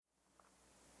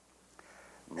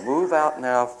move out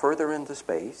now further into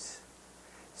space.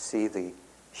 See the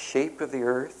shape of the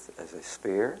Earth as a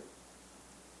sphere.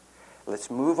 Let's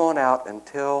move on out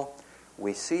until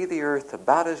we see the Earth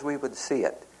about as we would see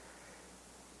it,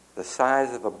 the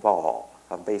size of a ball,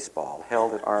 a baseball,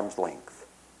 held at arm's length.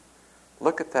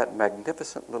 Look at that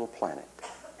magnificent little planet,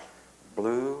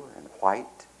 blue and white,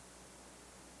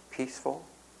 peaceful.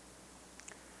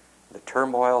 The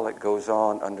turmoil that goes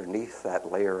on underneath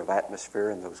that layer of atmosphere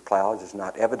and those clouds is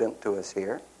not evident to us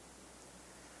here.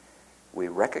 We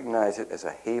recognize it as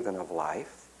a haven of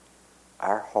life,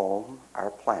 our home, our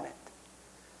planet.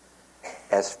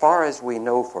 As far as we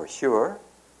know for sure,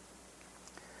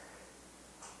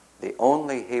 the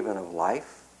only haven of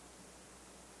life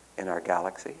in our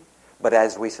galaxy, but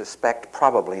as we suspect,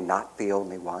 probably not the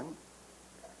only one,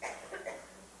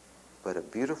 but a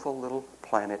beautiful little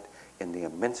planet in the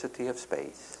immensity of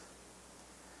space.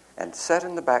 And set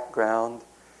in the background,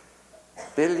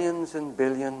 billions and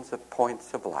billions of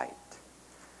points of light,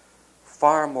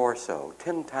 far more so,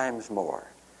 10 times more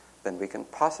than we can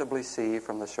possibly see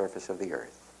from the surface of the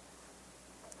Earth,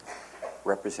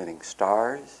 representing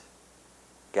stars,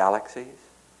 galaxies,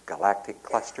 galactic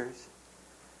clusters,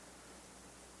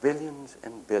 billions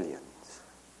and billions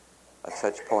of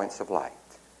such points of light.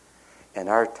 And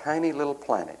our tiny little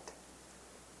planet,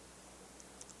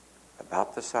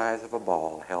 about the size of a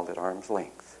ball held at arm's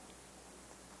length,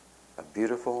 a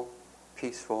beautiful,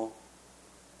 peaceful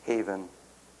haven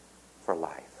for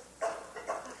life.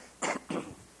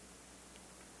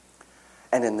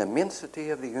 And in the immensity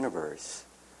of the universe,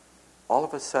 all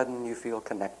of a sudden you feel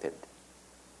connected.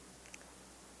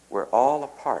 We're all a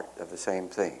part of the same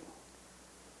thing.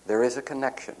 There is a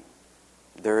connection.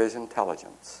 There is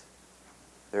intelligence.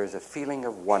 There is a feeling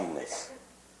of oneness,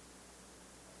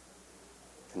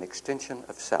 an extension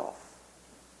of self.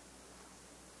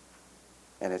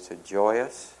 And it's a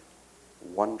joyous,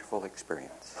 wonderful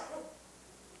experience.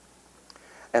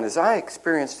 And as I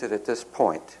experienced it at this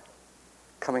point,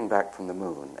 coming back from the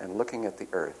moon and looking at the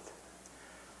Earth,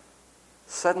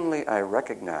 suddenly I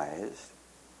recognized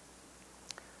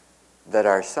that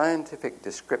our scientific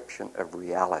description of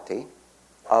reality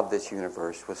of this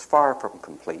universe was far from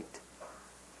complete.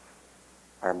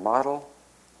 Our model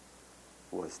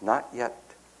was not yet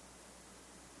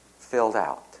filled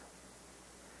out.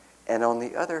 And on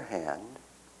the other hand,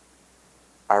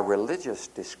 our religious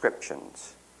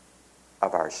descriptions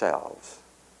of ourselves,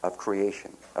 of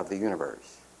creation, of the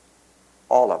universe,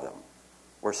 all of them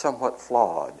were somewhat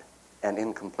flawed and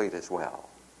incomplete as well.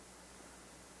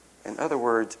 In other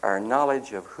words, our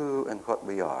knowledge of who and what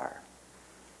we are,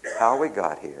 how we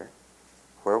got here,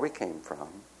 where we came from,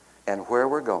 and where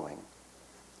we're going,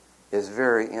 is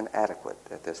very inadequate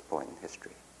at this point in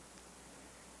history.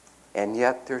 And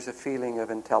yet there's a feeling of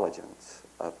intelligence,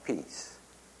 of peace,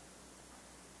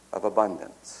 of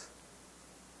abundance,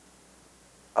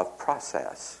 of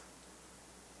process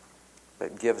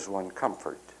that gives one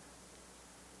comfort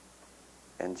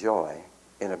and joy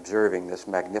in observing this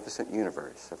magnificent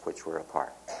universe of which we're a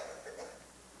part.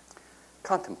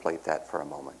 Contemplate that for a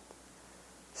moment.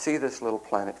 See this little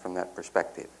planet from that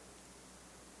perspective,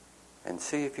 and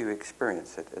see if you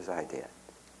experience it as I did.